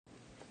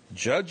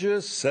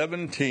Judges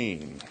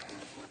 17.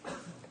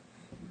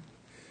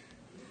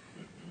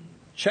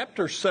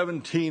 Chapter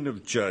 17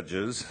 of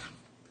Judges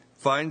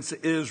finds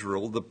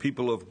Israel, the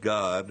people of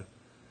God,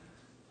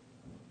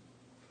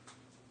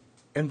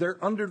 and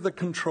they're under the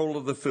control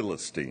of the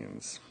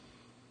Philistines.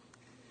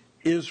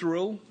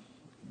 Israel,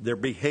 they're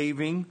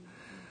behaving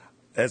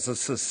as a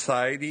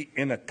society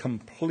in a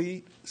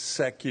complete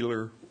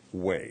secular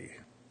way.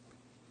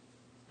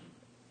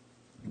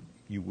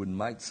 You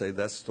might say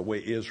that's the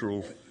way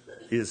Israel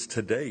is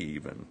today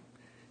even.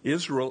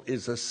 Israel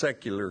is a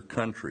secular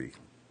country.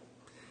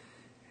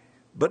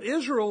 But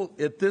Israel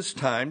at this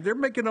time, they're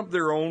making up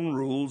their own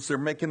rules. They're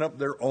making up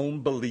their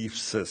own belief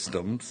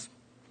systems.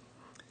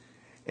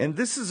 And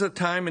this is a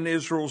time in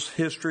Israel's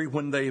history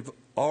when they've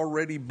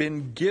already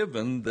been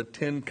given the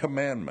Ten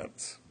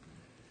Commandments.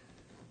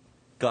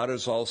 God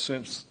has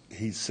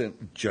He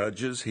sent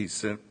judges, He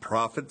sent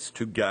prophets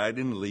to guide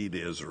and lead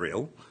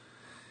Israel.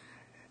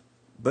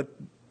 But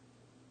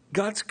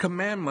God's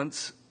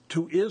commandments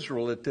to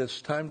Israel at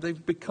this time,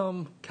 they've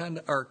become kind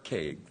of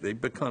archaic.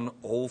 They've become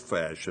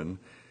old-fashioned.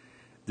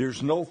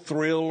 There's no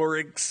thrill or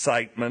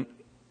excitement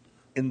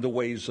in the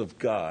ways of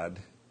God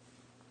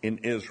in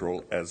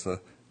Israel as a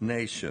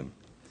nation.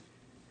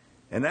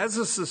 And as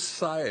a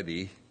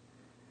society,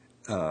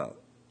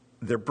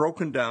 they're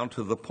broken down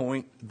to the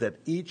point that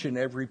each and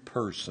every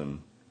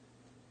person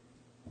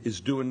is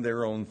doing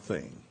their own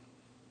thing.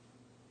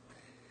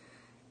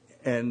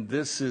 And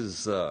this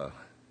is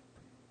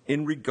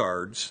in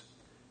regards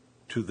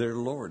to their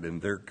Lord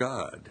and their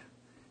God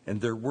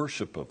and their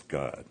worship of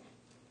God.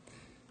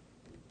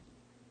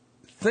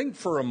 Think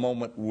for a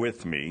moment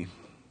with me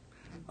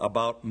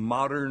about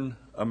modern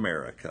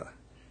America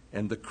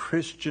and the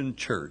Christian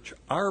church,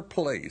 our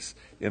place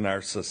in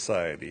our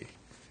society.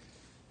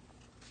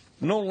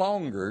 No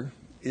longer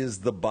is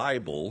the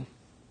Bible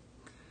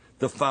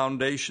the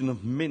foundation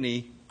of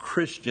many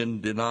Christian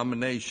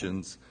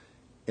denominations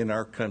in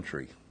our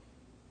country.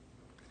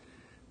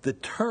 The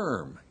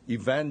term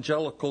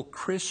evangelical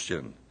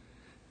Christian,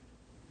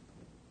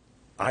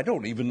 I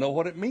don't even know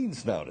what it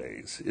means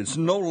nowadays. It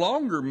no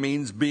longer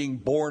means being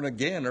born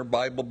again or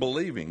Bible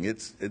believing.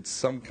 It's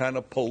some kind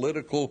of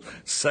political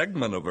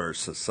segment of our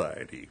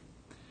society.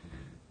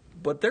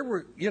 But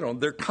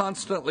they're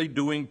constantly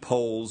doing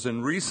polls,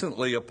 and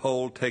recently a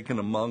poll taken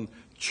among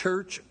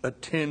church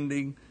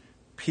attending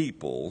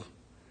people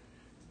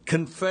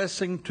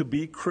confessing to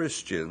be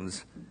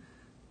Christians,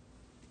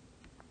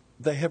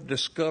 they have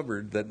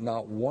discovered that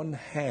not one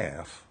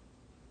half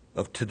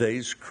of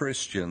today's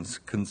Christians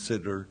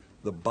consider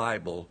the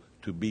Bible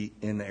to be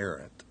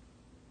inerrant.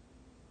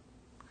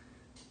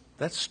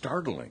 That's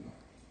startling.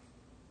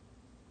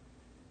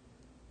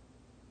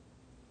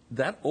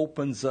 That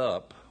opens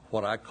up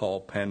what I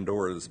call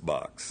Pandora's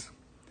box.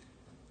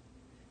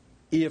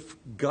 If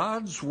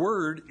God's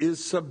word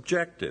is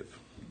subjective,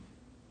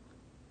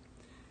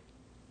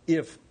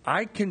 if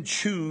I can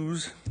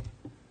choose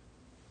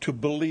to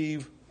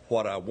believe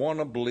what I want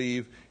to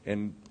believe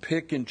and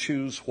pick and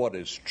choose what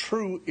is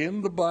true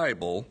in the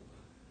Bible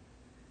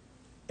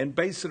and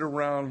base it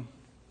around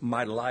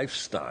my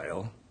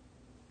lifestyle,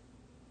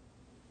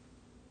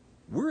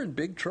 we're in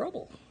big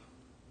trouble.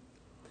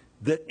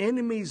 The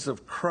enemies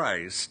of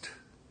Christ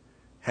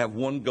have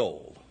one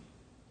goal,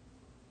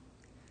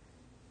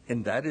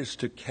 and that is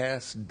to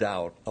cast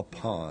doubt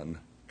upon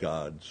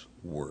God's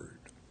word.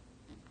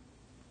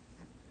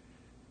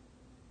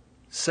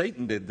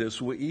 Satan did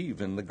this with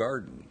Eve in the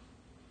garden.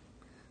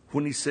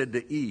 When he said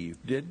to Eve,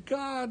 "Did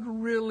God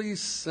really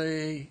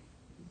say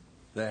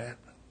that?"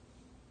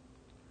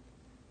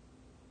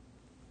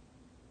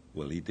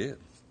 Well, he did.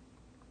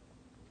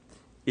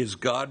 Is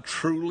God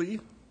truly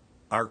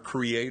our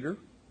creator?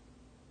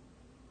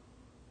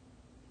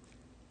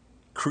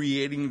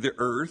 Creating the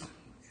earth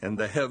and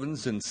the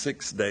heavens in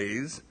 6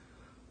 days?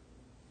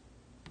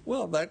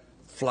 Well, that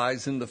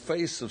flies in the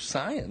face of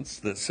science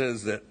that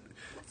says that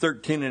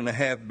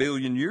 13.5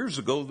 billion years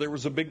ago there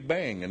was a big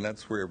bang, and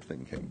that's where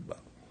everything came about.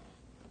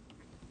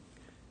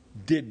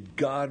 Did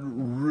God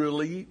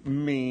really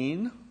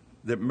mean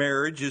that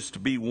marriage is to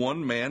be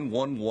one man,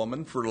 one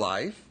woman for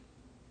life?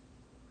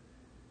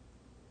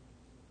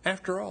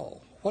 After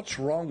all, what's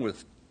wrong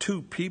with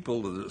two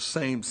people of the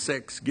same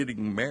sex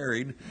getting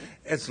married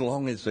as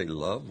long as they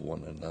love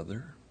one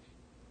another?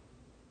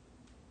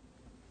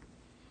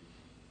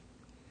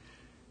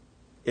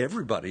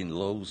 Everybody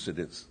knows that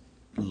it's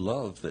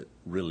love that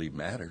really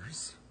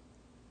matters.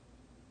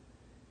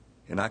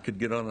 And I could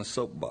get on a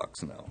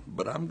soapbox now,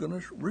 but I'm going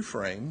to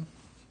refrain.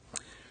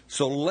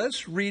 So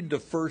let's read the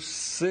first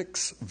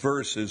 6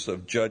 verses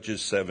of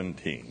Judges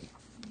 17.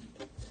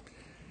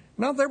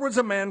 Now there was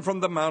a man from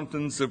the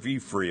mountains of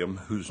Ephraim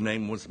whose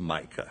name was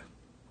Micah.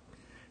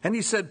 And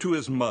he said to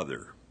his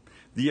mother,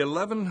 "The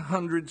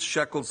 1,100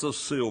 shekels of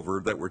silver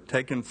that were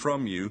taken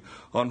from you,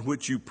 on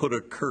which you put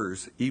a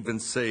curse, even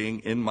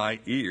saying in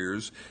my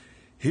ears,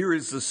 'Here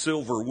is the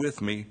silver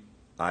with me,'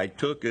 I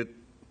took it."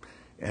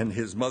 And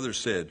his mother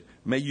said,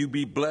 "May you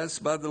be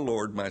blessed by the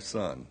Lord, my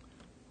son."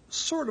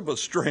 sort of a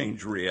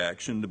strange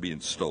reaction to being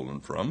stolen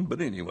from,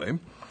 but anyway.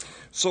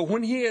 So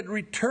when he had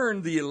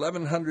returned the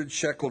 1,100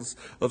 shekels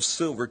of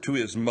silver to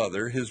his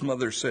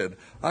mother said,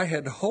 I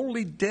had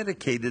wholly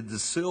dedicated the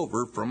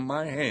silver from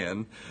my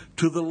hand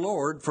to the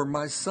Lord for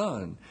my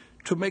son,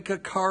 to make a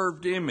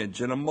carved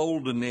image and a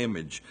molden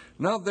image.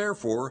 Now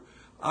therefore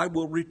I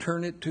will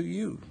return it to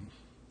you.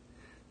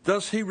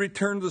 Thus he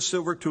returned the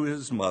silver to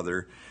his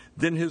mother.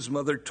 Then his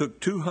mother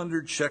took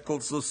 200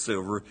 shekels of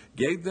silver,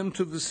 gave them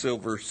to the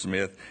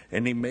silversmith,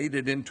 and he made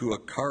it into a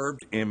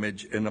carved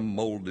image and a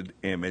molded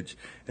image,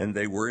 and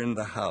they were in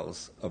the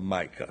house of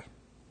Micah.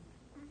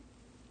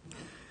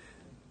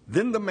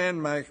 Then the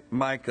man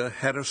Micah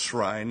had a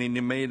shrine, and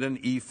he made an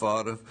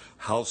ephod of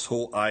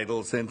household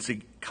idols, and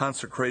he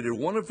consecrated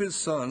one of his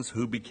sons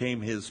who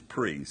became his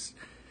priest.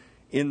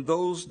 In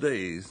those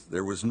days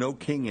there was no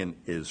king in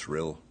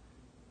Israel.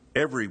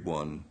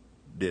 Everyone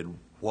did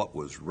what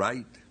was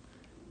right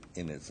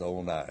in his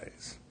own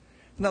eyes.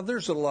 Now,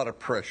 there's a lot of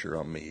pressure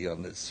on me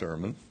on this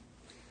sermon,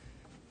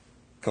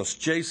 because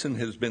Jason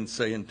has been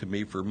saying to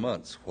me for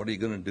months, what are you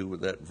going to do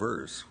with that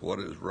verse? What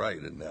is right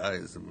in the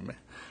eyes of man?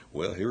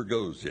 Well, here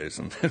goes,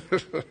 Jason.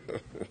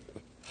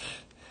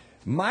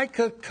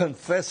 Micah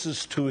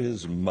confesses to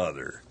his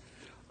mother,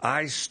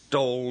 I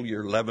stole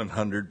your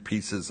 1,100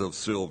 pieces of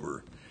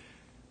silver,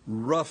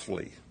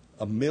 roughly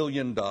 $1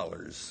 million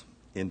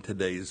in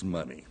today's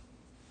money.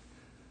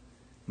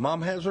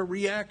 Mom has a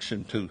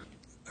reaction to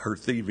her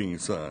thieving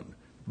son.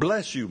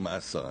 Bless you, my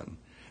son.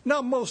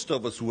 Now, most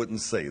of us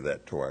wouldn't say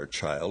that to our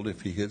child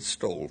if he had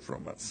stole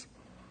from us.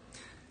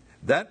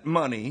 That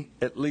money,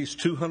 at least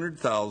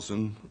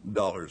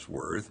 $200,000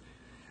 worth,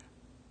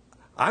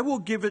 I will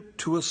give it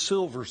to a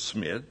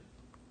silversmith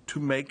to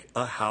make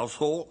a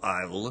household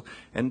idol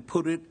and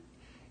put it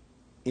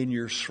in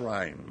your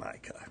shrine,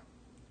 Micah.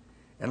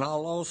 And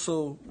I'll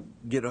also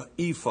get an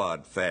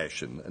ephod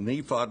fashion. An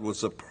ephod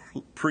was a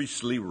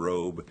priestly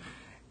robe,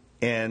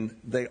 and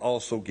they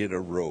also get a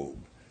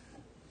robe.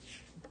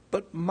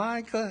 But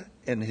Micah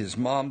and his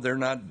mom, they're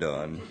not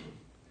done.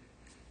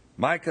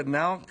 Micah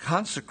now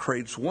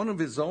consecrates one of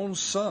his own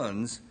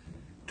sons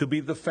to be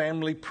the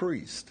family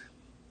priest.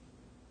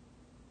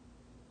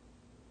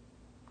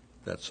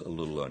 That's a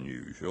little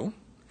unusual.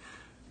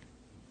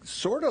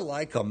 Sort of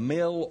like a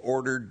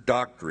mail-ordered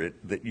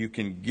doctorate that you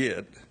can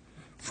get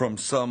from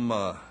some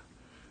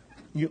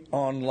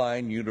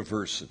online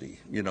university,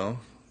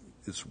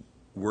 it's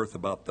worth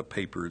about the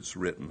paper it's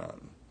written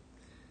on.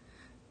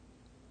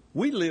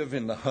 We live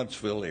in the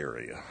Huntsville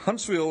area.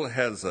 Huntsville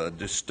has a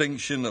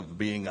distinction of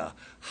being a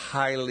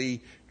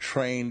highly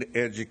trained,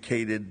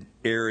 educated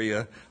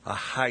area, a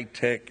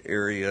high-tech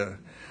area,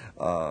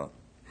 and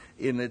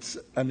it's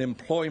an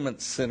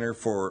employment center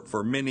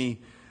for many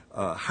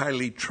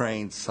highly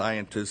trained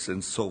scientists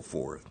and so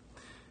forth.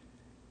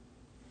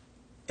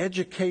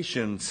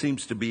 Education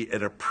seems to be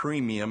at a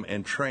premium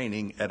and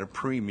training at a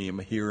premium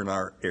here in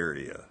our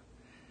area.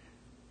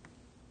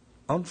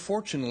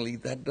 Unfortunately,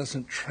 that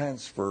doesn't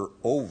transfer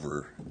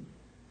over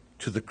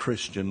to the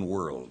Christian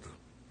world.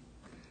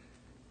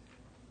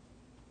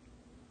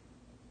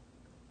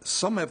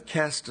 Some have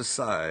cast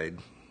aside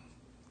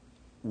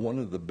one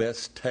of the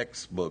best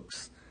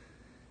textbooks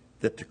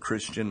that the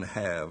Christian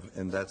have,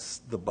 and that's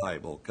the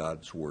Bible,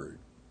 God's Word.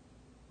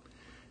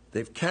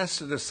 They've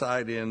cast it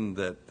aside in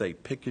that they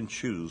pick and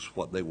choose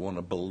what they want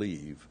to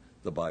believe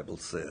the Bible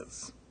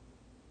says.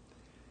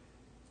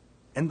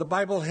 And the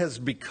Bible has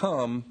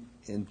become,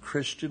 in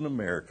Christian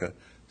America,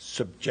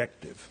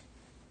 subjective.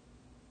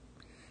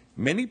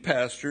 Many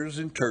pastors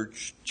and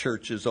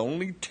churches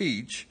only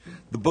teach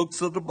the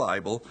books of the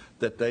Bible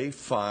that they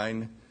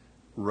find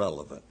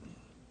relevant,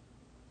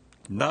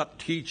 not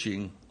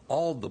teaching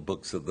all the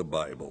books of the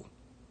Bible.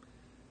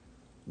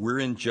 We're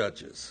in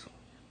Judges.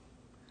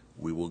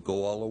 We will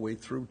go all the way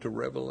through to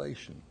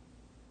Revelation.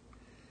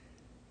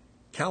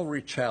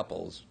 Calvary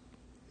Chapels,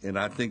 and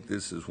I think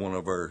this is one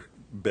of our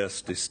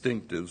best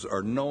distinctives,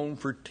 are known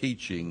for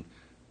teaching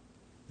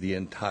the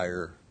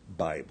entire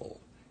Bible.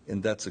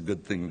 And that's a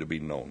good thing to be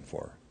known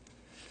for.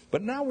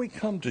 But now we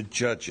come to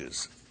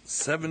Judges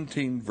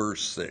 17,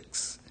 verse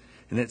 6.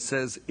 And it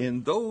says,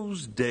 in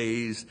those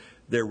days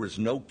there was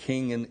no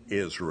king in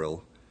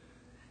Israel.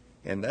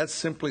 And that's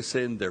simply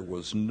saying there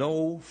was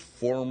no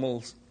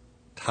formal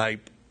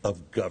type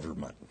of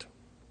government.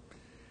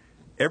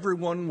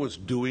 Everyone was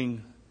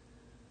doing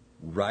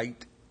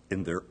right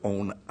in their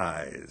own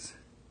eyes.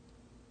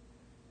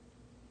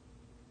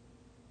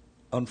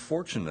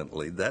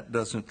 Unfortunately, that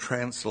doesn't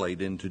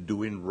translate into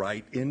doing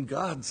right in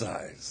God's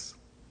eyes.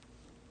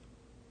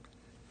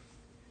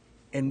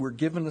 And we're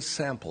given a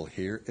sample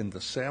here, and the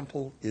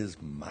sample is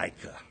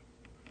Micah.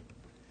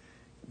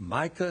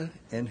 Micah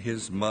and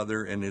his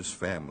mother and his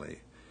family.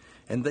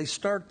 And they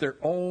start their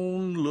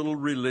own little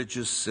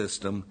religious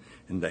system,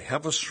 and they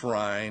have a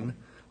shrine,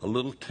 a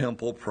little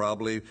temple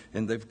probably,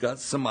 and they've got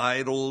some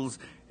idols,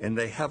 and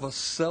they have a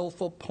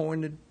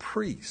self-appointed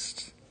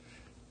priest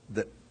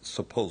that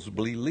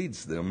supposedly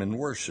leads them in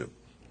worship.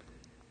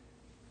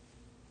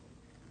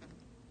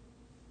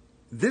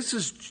 This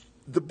is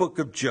the book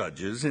of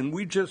Judges, and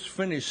we just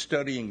finished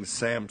studying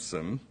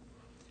Samson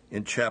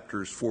in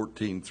chapters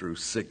 14 through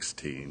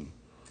 16.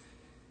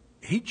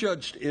 He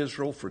judged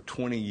Israel for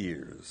 20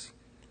 years.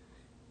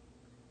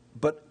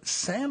 But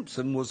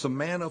Samson was a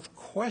man of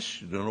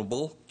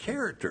questionable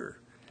character.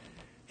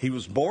 He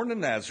was born a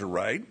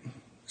Nazarite,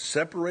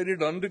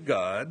 separated unto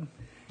God,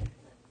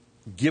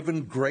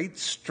 given great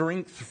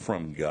strength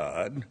from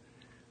God,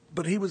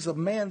 but he was a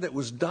man that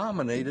was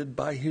dominated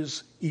by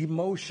his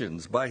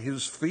emotions, by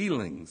his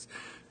feelings.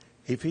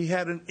 If he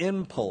had an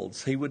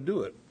impulse, he would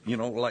do it,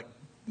 like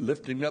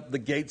lifting up the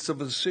gates of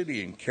a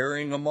city and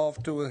carrying them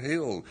off to a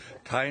hill,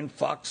 tying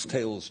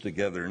foxtails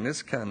together and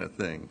this kind of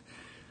thing.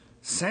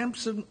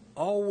 Samson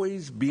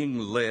always being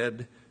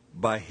led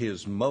by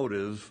his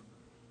motive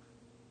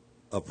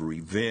of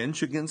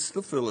revenge against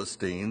the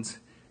Philistines,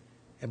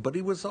 but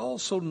he was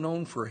also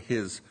known for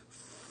his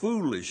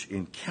foolish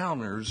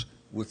encounters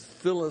with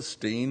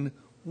Philistine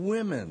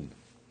women.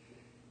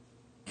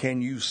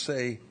 Can you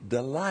say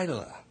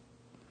Delilah?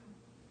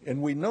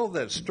 And we know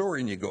that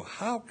story, and you go,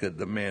 how could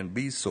the man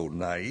be so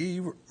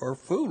naive or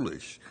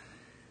foolish?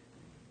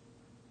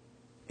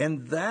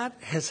 And that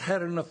has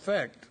had an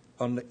effect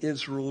on the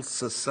Israel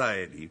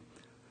society.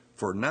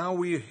 For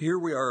now here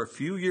we are a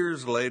few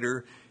years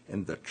later,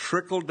 and the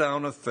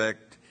trickle-down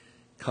effect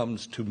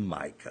comes to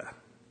Micah.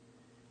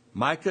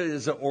 Micah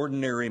is an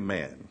ordinary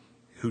man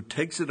who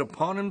takes it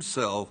upon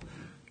himself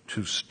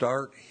to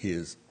start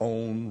his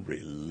own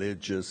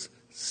religious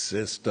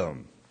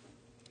system.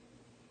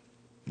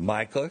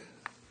 Micah,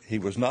 he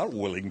was not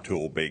willing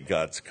to obey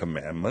God's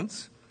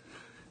commandments.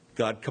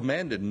 God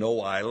commanded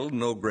no idol,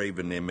 no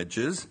graven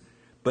images.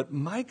 But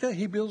Micah,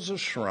 he builds a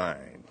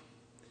shrine.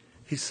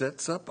 He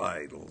sets up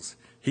idols.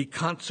 He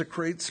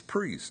consecrates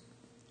priests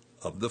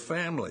of the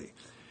family.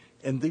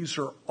 And these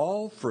are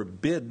all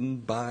forbidden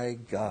by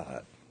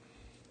God.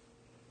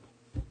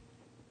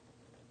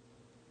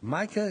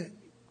 Micah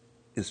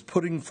is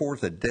putting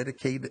forth a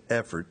dedicated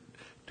effort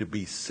to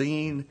be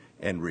seen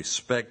and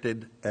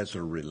respected as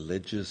a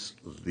religious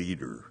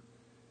leader.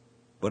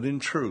 But in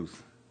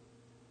truth,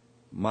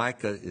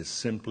 Micah is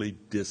simply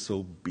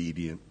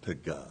disobedient to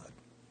God.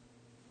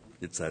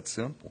 It's that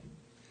simple.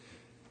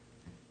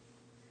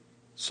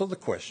 So the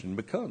question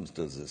becomes,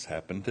 does this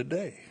happen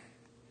today?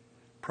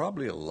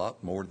 Probably a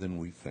lot more than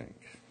we think.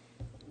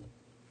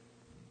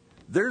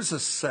 There's a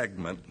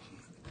segment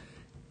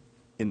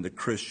in the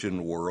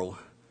Christian world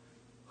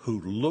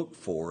who look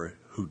for,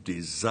 who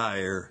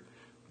desire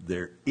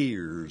their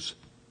ears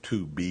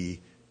to be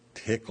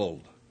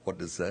tickled. What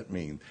does that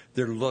mean?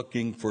 They're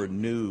looking for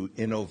new,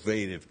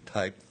 innovative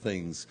type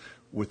things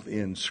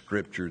within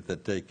Scripture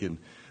that they can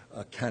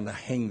kind of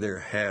hang their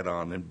hat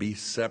on and be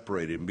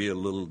separated and be a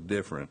little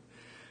different.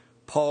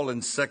 Paul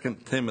in 2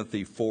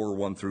 Timothy 4,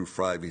 1 through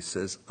 5, he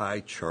says, I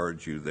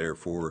charge you,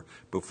 therefore,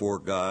 before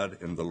God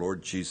and the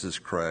Lord Jesus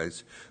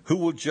Christ, who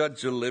will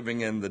judge the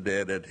living and the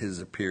dead at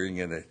his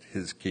appearing and at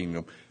his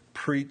kingdom,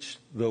 preach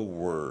the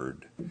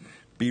word.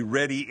 Be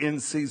ready in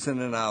season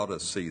and out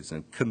of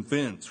season.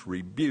 Convince,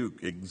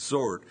 rebuke,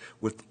 exhort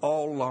with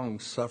all long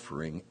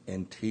suffering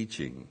and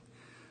teaching.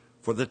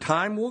 For the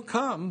time will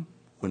come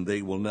when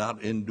they will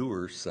not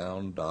endure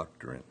sound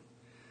doctrine,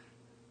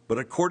 but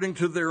according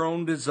to their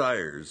own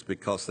desires,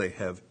 because they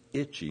have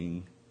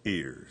itching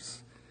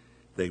ears,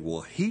 they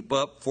will heap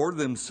up for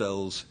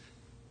themselves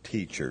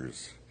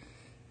teachers,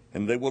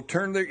 and they will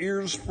turn their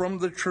ears from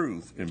the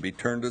truth and be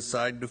turned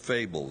aside to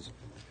fables.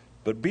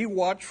 But be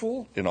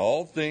watchful in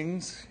all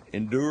things,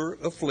 endure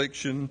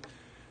affliction,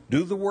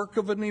 do the work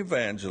of an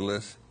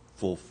evangelist,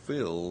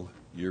 fulfill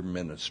your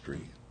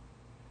ministry.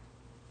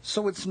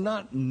 So it's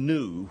not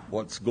new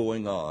what's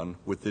going on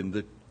within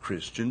the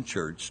Christian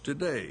church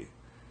today.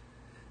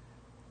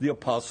 The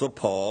Apostle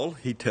Paul,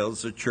 he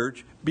tells the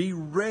church, be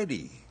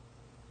ready,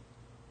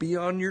 be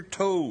on your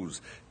toes,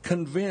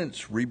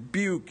 convince,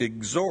 rebuke,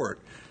 exhort,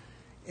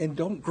 and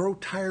don't grow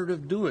tired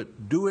of doing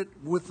it. Do it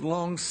with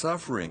long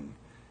suffering.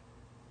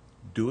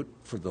 Do it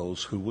for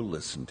those who will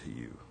listen to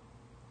you.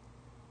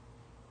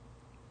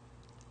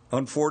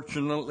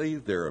 Unfortunately,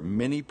 there are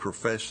many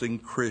professing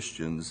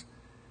Christians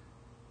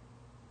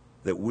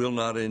that will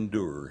not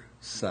endure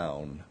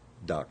sound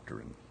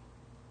doctrine.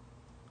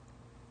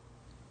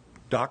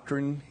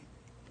 Doctrine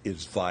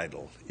is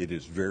vital. It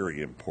is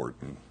very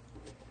important.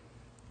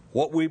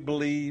 What we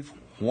believe,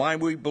 why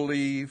we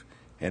believe,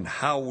 and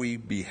how we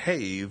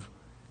behave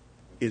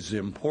is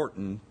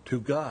important to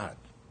God.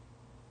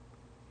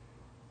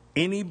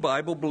 Any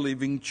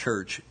Bible-believing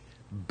church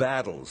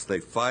battles, they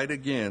fight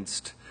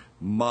against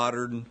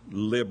modern,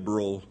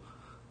 liberal,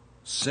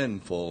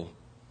 sinful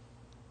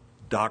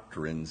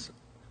doctrines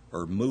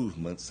or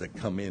movements that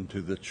come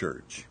into the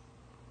church.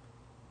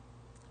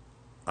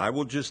 I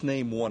will just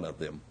name one of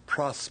them,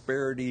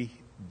 prosperity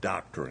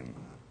doctrine.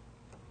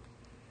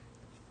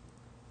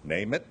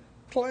 Name it,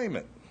 claim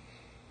it.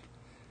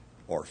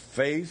 Or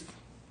faith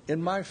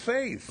in my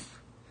faith.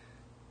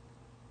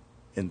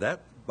 And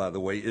that, by the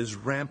way, is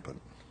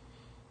rampant.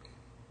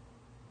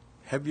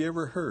 Have you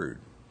ever heard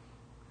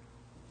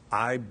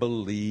I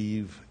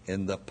believe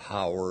in the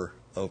power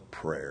of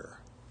prayer.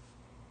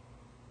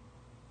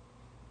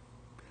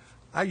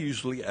 I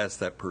usually ask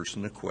that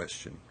person a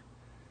question.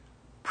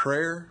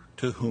 Prayer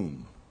to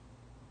whom?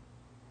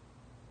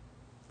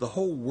 The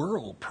whole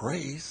world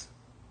prays.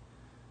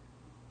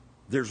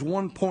 There's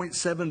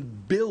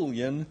 1.7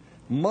 billion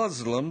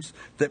Muslims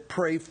that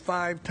pray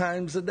 5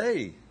 times a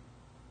day.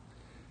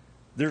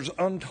 There's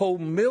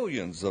untold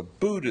millions of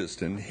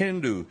Buddhists and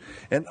Hindu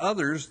and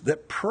others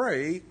that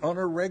pray on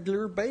a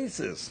regular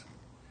basis.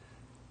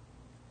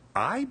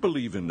 I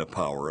believe in the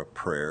power of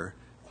prayer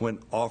when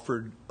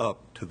offered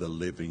up to the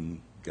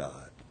living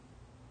God.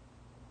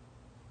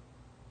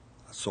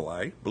 So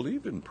I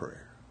believe in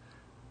prayer,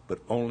 but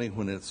only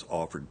when it's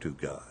offered to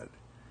God.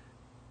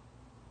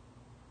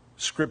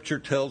 Scripture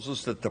tells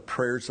us that the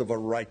prayers of a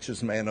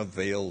righteous man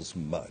avails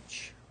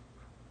much.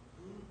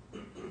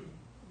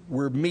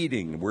 We're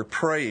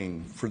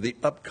praying for the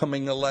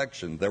upcoming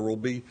election. There will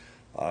be,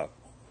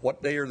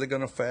 what day are they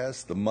going to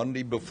fast? The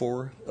Monday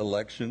before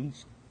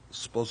elections? It's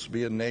supposed to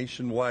be a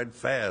nationwide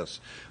fast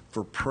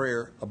for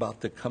prayer about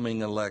the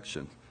coming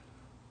election.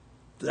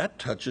 That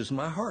touches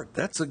my heart.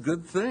 That's a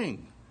good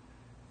thing.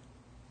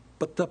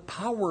 But the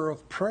power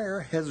of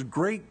prayer has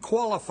great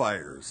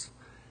qualifiers.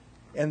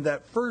 And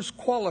that first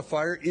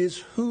qualifier is,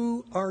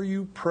 who are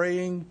you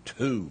praying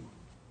to?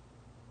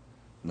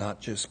 Not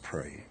just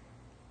praying.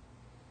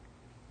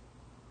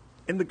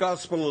 In the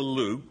Gospel of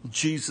Luke,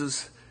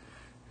 Jesus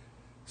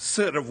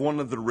said of one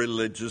of the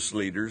religious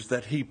leaders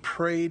that he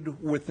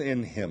prayed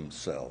within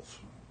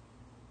himself.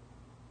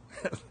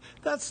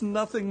 That's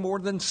nothing more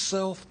than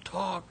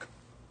self-talk.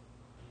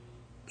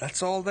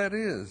 That's all that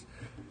is.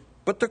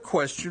 But the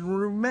question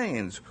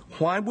remains,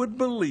 why would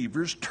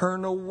believers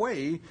turn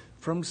away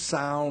from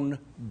sound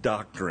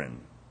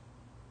doctrine?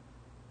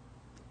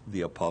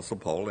 The Apostle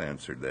Paul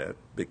answered that,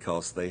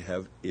 because they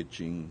have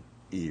itching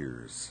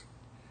ears.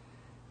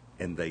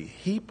 And they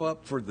heap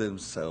up for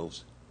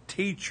themselves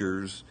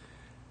teachers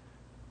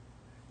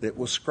that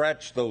will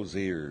scratch those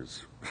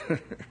ears.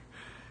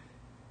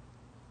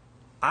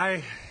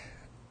 I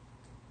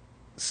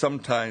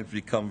sometimes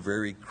become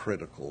very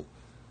critical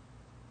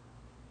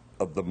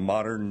of the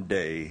modern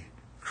day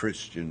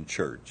Christian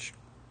church.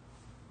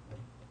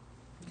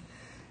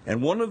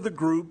 And one of the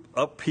group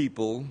of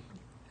people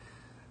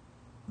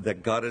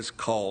that God has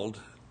called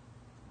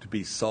to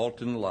be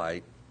salt and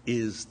light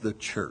is the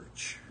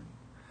church.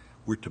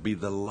 We're to be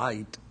the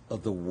light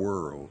of the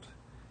world.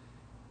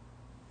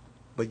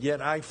 But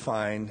yet I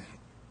find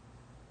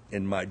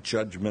in my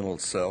judgmental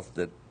self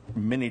that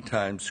many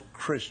times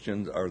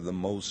Christians are the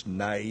most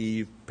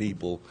naive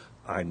people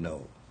I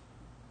know.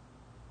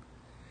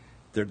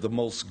 They're the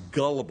most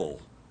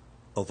gullible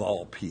of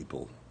all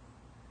people.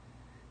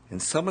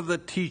 And some of the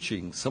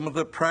teaching, some of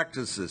the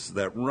practices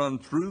that run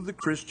through the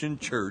Christian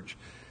church,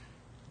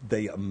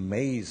 they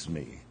amaze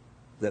me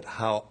that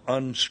how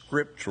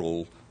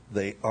unscriptural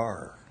they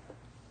are.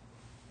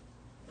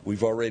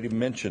 We've already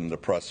mentioned the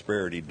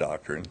prosperity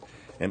doctrine,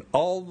 and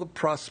all the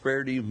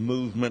prosperity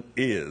movement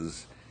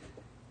is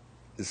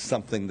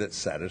something that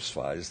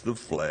satisfies the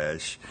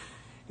flesh.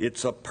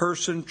 It's a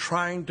person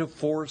trying to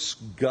force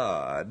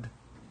God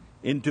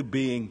into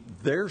being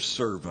their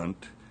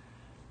servant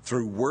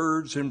through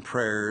words and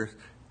prayers,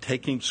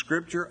 taking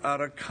Scripture out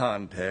of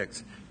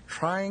context,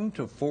 trying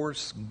to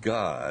force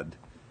God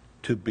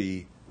to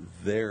be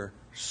their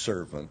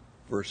servant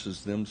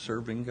versus them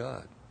serving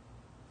God.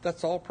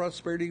 That's all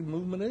prosperity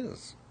movement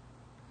is.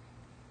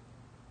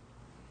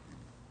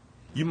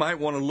 You might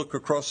want to look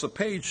across the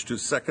page to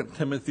 2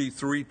 Timothy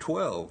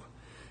 3:12,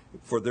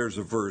 for there's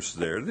a verse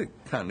there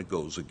that kind of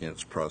goes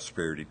against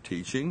prosperity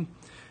teaching.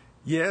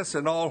 Yes,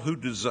 and all who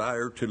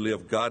desire to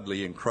live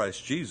godly in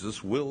Christ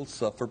Jesus will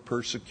suffer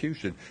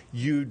persecution.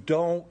 You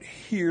don't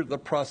hear the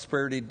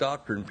prosperity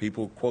doctrine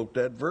people quote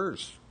that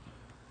verse.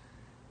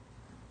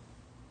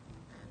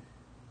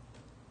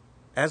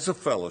 As a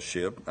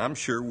fellowship, I'm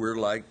sure we're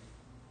like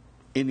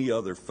any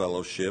other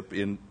fellowship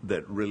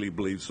that really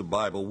believes the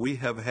Bible. We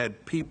have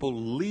had people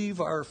leave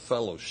our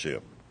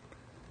fellowship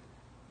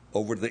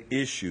over the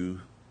issue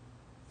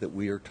that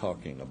we are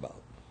talking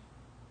about.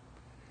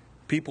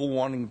 People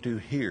wanting to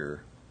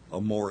hear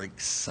a more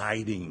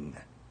exciting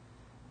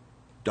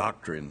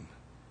doctrine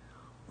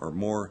or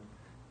more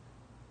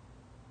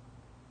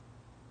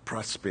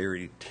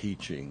prosperity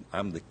teaching.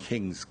 I'm the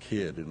king's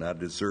kid and I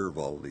deserve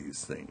all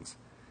these things.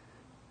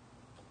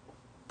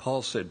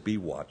 Paul said, be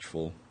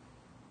watchful,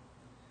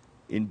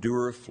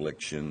 endure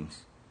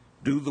afflictions,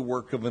 do the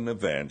work of an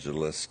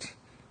evangelist,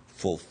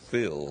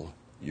 fulfill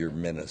your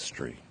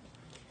ministry.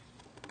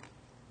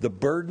 The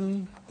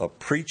burden of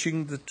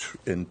preaching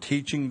and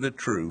teaching the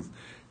truth,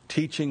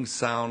 teaching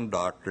sound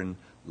doctrine,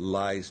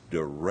 lies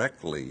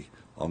directly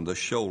on the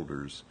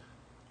shoulders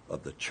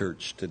of the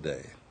church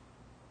today.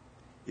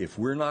 If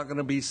we're not going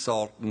to be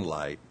salt and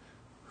light,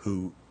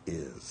 who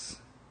is?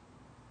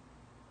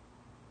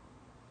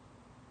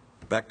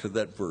 Back to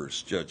that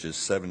verse, Judges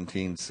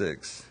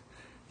 17:6.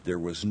 There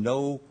was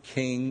no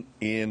king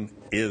in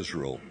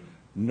Israel,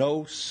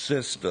 no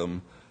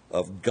system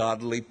of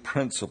godly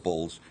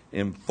principles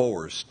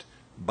enforced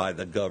by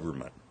the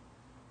government.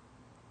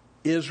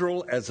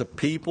 Israel as a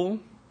people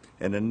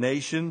and a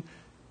nation,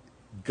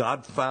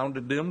 God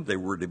founded them. They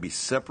were to be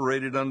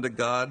separated unto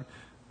God.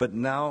 But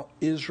now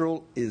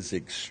Israel is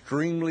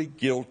extremely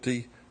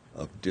guilty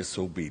of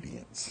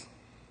disobedience.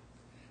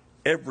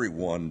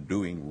 Everyone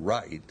doing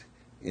right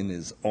in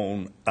his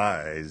own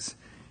eyes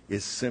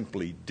is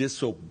simply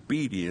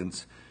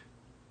disobedience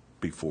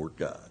before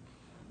God.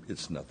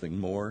 It's nothing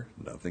more,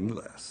 nothing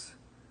less.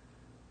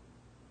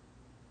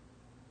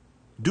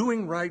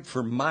 Doing right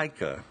for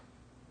Micah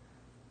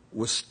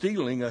was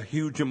stealing a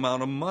huge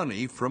amount of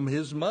money from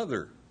his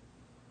mother.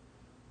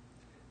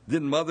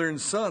 Then mother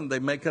and son, they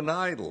make an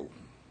idol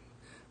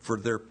for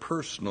their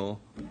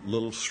personal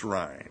little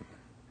shrine.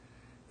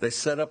 They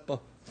set up a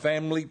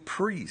family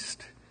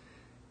priest.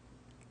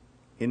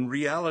 In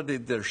reality,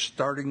 they're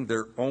starting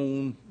their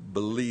own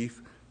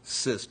belief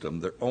system,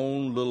 their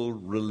own little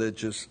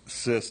religious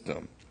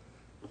system.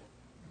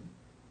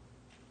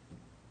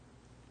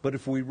 But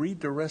if we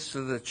read the rest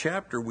of the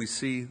chapter, we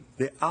see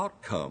the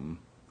outcome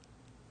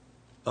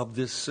of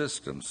this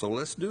system. So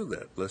let's do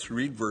that. Let's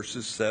read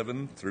verses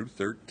 7 through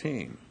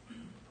 13.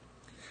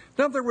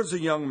 Now there was a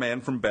young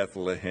man from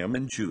Bethlehem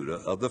in Judah,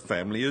 of the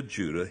family of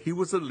Judah. He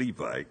was a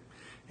Levite,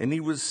 and he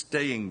was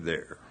staying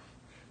there.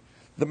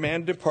 The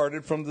man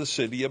departed from the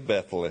city of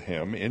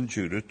Bethlehem in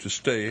Judah to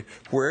stay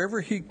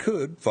wherever he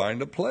could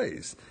find a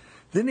place.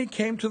 Then he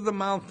came to the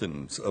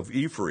mountains of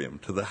Ephraim,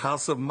 to the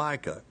house of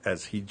Micah,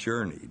 as he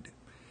journeyed.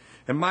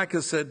 And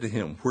Micah said to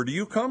him, "Where do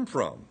you come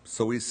from?"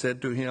 So he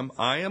said to him,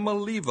 "I am a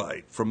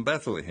Levite from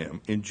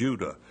Bethlehem in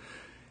Judah,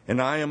 and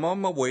I am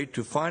on my way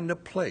to find a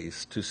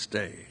place to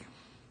stay."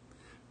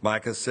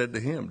 Micah said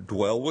to him,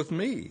 "Dwell with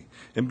me,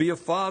 and be a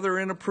father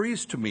and a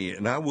priest to me,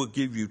 and I will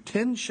give you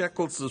 10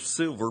 shekels of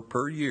silver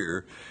per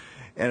year,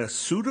 and a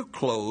suit of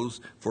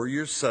clothes for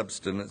your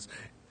subsistence."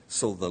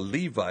 So the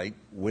Levite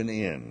went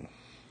in.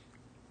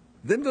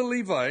 Then the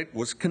Levite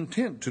was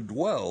content to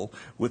dwell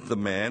with the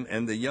man,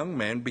 and the young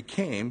man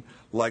became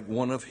like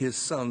one of his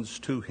sons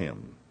to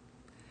him.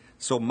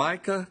 So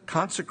Micah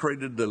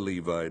consecrated the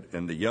Levite,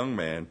 and the young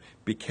man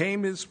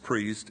became his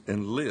priest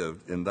and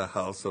lived in the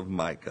house of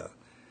Micah.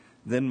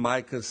 Then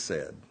Micah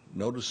said,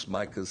 notice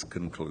Micah's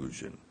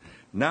conclusion,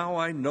 "Now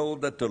I know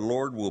that the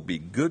Lord will be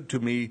good to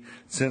me,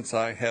 since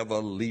I have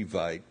a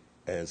Levite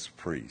as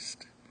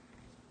priest."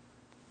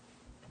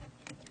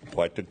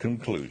 Quite the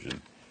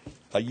conclusion.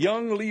 A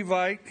young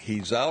Levite,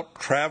 he's out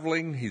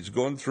traveling, he's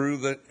going through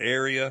the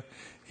area,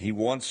 he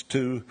wants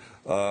to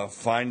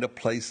find a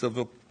place of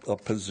a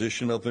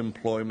position of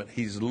employment.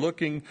 He's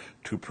looking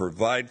to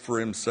provide for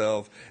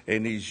himself,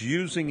 and he's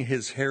using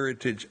his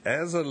heritage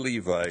as a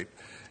Levite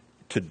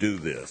to do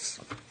this.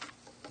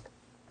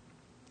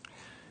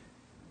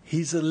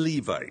 He's a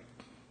Levite,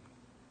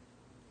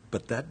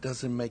 but that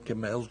doesn't make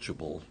him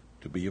eligible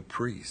to be a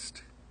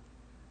priest.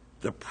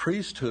 The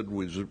priesthood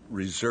was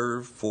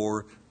reserved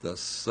for the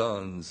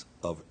sons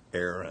of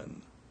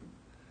Aaron.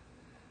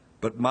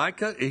 But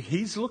Micah,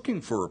 he's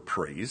looking for a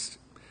priest.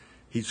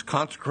 He's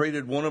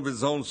consecrated one of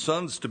his own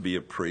sons to be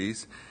a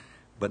priest,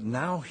 but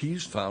now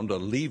he's found a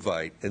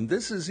Levite, and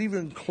this is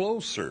even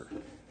closer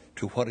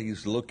to what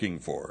he's looking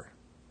for.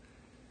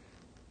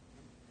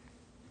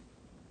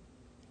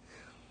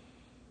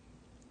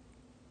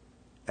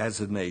 As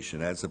a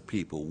nation, as a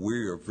people,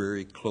 we are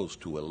very close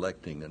to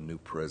electing a new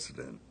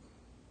president.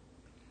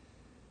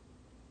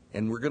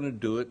 And we're going to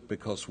do it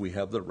because we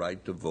have the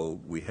right to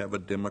vote. We have a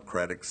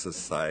democratic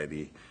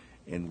society,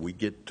 and we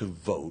get to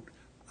vote.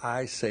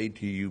 I say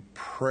to you,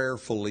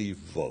 prayerfully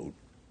vote.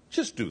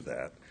 Just do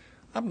that.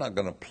 I'm not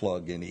going to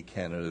plug any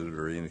candidate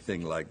or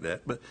anything like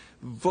that, but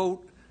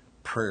vote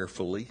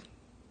prayerfully.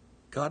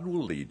 God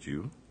will lead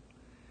you.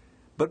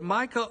 But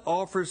Micah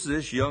offers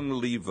this young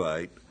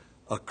Levite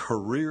a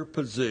career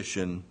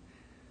position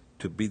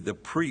to be the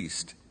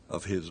priest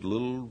of his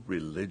little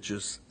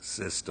religious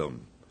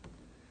system.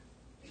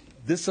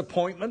 This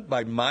appointment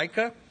by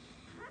Micah,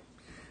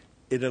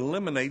 it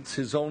eliminates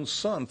his own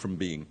son from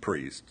being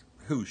priest,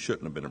 who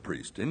shouldn't have been a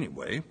priest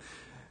anyway.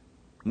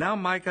 Now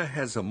Micah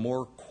has a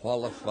more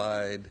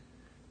qualified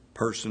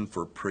person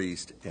for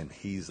priest, and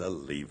he's a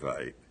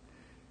Levite.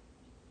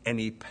 And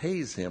he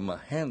pays him a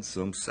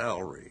handsome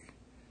salary.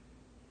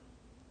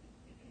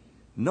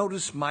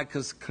 Notice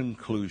Micah's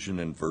conclusion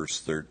in verse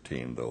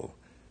 13, though.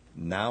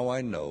 "Now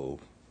I know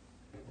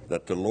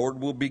that the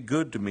Lord will be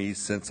good to me,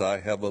 since I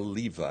have a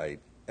Levite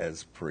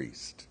as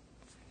priest."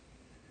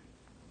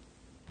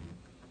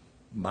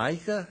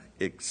 Micah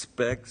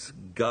expects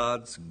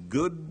God's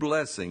good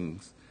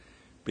blessings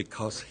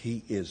because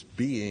he is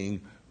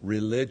being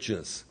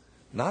religious,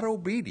 not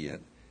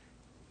obedient.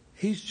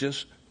 He's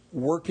just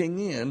working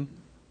in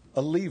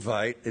a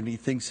Levite, and he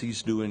thinks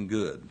he's doing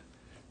good.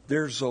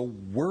 There's a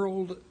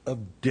world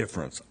of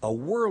difference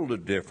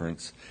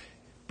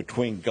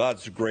between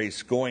God's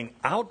grace going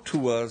out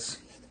to us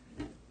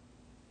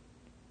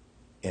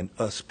and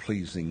us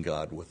pleasing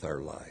God with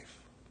our life.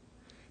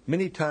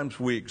 Many times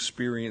we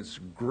experience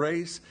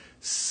grace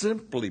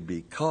simply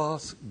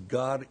because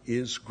God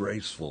is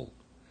graceful,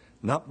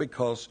 not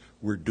because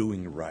we're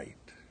doing right.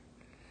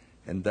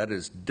 And that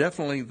is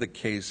definitely the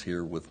case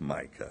here with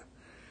Micah.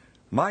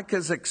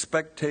 Micah's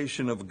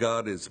expectation of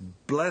God is,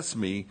 bless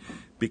me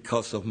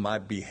because of my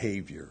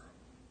behavior.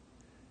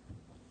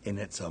 And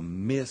it's a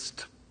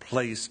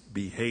misplaced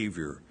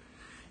behavior.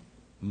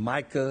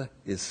 Micah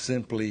is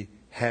simply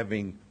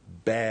having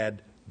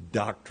bad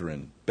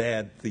doctrine,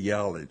 bad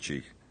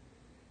theology.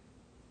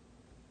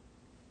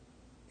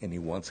 And he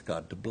wants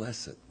God to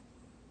bless it.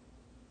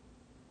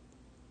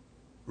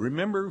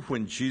 Remember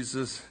when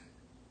Jesus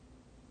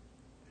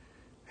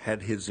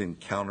had his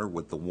encounter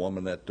with the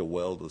woman at the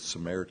well, the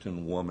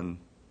Samaritan woman,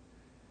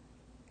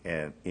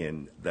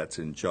 and that's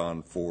in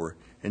John 4.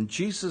 And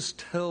Jesus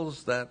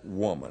tells that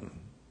woman,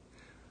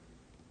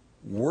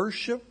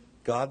 worship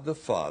God the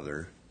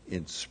Father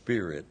in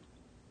spirit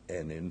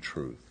and in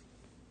truth.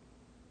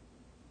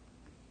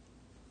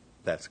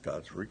 That's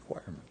God's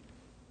requirement.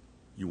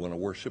 You want to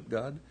worship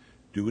God?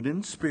 Do it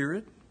in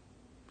spirit.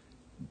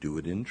 Do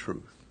it in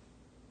truth.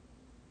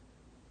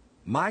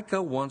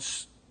 Micah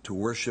wants to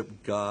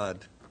worship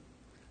God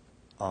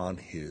on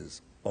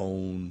his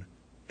own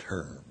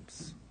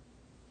terms.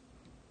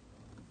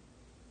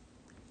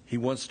 He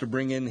wants to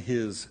bring in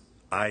his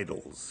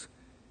idols.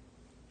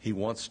 He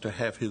wants to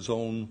have his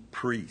own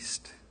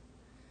priest,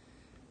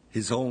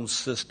 his own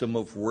system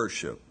of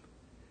worship.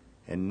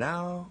 And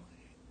now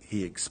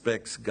he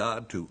expects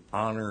God to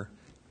honor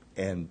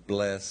and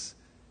bless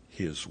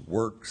his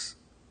works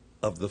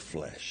of the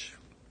flesh.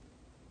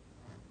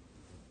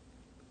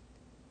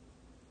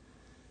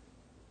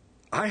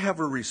 I have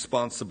a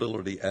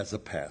responsibility as a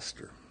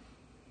pastor.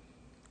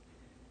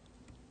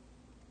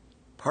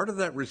 Part of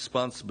that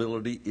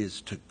responsibility is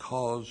to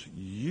cause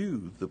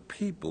you, the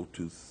people,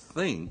 to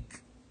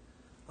think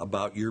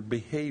about your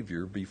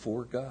behavior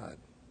before God.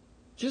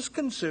 Just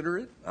consider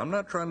it. I'm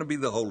not trying to be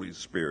the Holy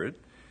Spirit.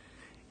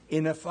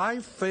 And if I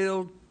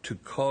fail to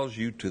cause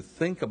you to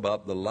think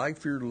about the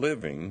life you're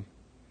living,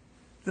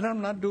 then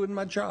I'm not doing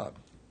my job.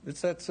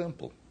 It's that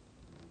simple.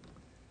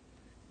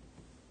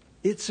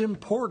 It's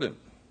important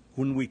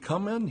when we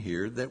come in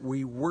here that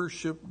we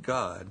worship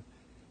God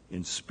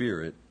in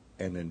spirit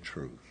and in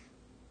truth.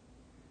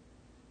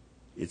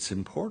 It's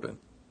important.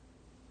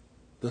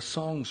 The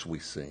songs we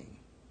sing.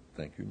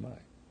 Thank you, Mike.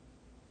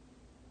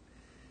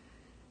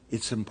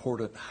 It's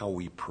important how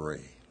we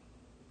pray.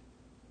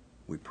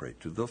 We pray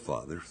to the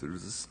Father through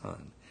the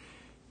Son.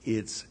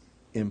 It's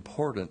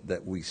important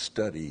that we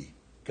study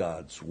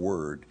God's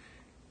Word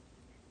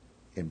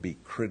and be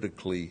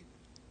critically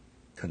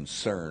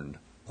concerned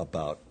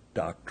about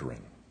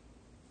doctrine.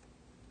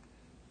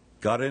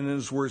 God in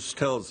His words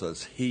tells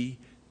us He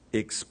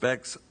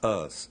expects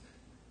us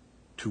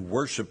to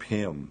worship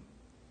Him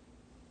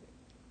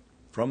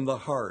from the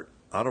heart,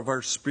 out of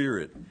our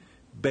spirit,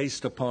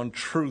 based upon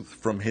truth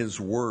from His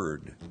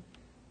Word.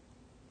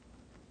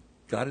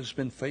 God has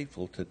been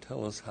faithful to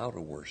tell us how to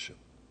worship.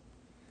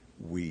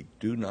 We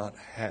do not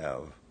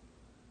have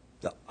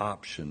the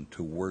option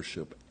to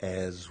worship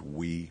as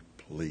we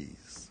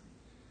please.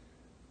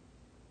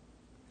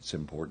 It's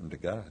important to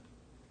God.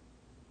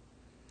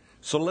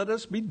 So let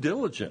us be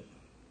diligent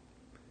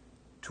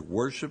to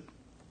worship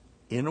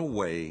in a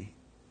way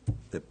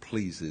that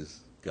pleases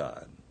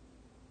God.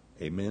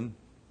 Amen?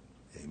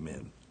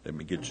 Amen. Let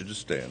me get you to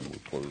stand. We'll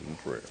close in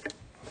prayer.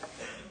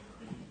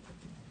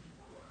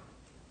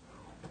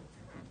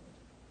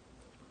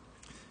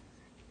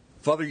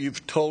 Father,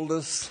 you've told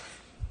us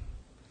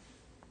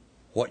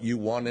what you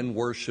want in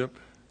worship,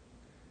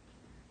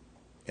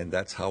 and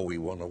that's how we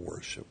want to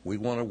worship. We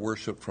want to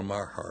worship from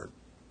our heart.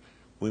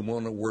 We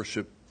want to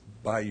worship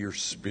by your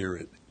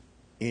Spirit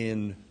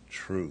in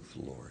truth,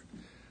 Lord.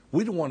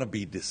 We don't want to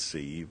be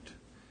deceived.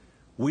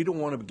 We don't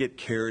want to get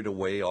carried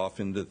away off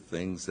into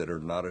things that are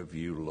not of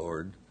you,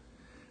 Lord.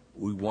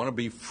 We want to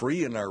be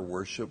free in our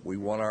worship. We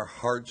want our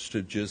hearts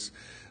to just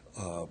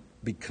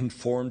be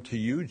conformed to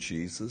you,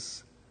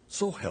 Jesus.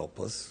 So help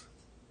us.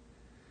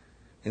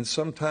 And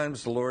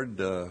sometimes,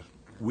 Lord,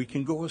 we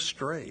can go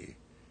astray.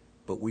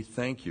 But we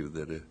thank you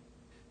that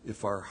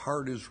if our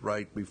heart is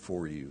right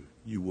before you,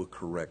 you will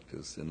correct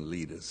us and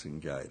lead us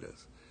and guide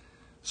us.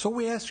 So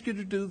we ask you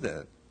to do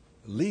that.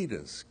 Lead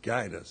us,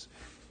 guide us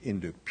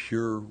into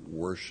pure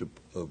worship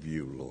of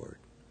you, Lord.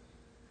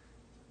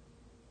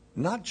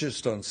 Not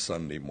just on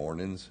Sunday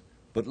mornings,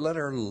 but let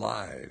our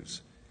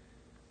lives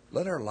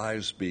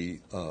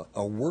be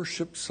a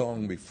worship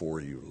song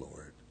before you,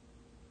 Lord.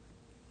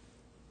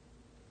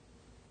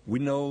 We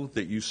know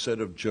that you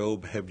said of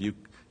Job,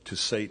 to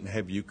Satan,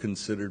 have you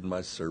considered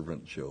my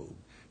servant Job?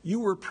 You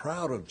were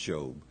proud of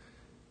Job,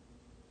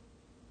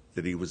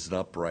 that he was an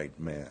upright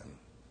man.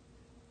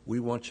 We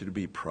want you to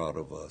be proud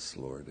of us,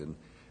 Lord, and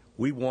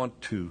we want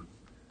to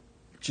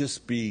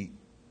just be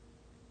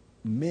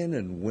men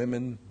and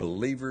women,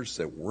 believers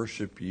that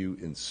worship you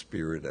in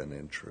spirit and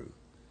in truth.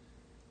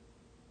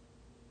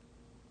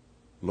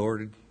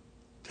 Lord,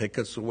 take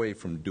us away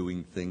from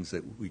doing things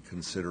that we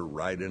consider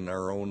right in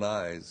our own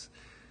eyes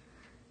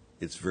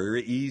It's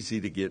very easy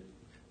to get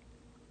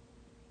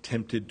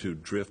tempted to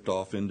drift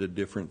off into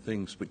different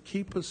things, but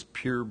keep us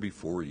pure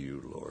before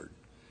you, Lord.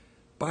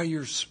 By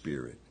your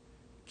Spirit,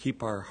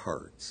 keep our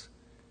hearts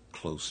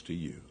close to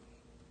you.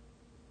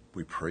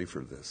 We pray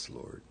for this,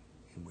 Lord,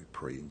 and we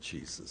pray in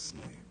Jesus'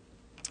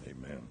 name.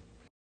 Amen.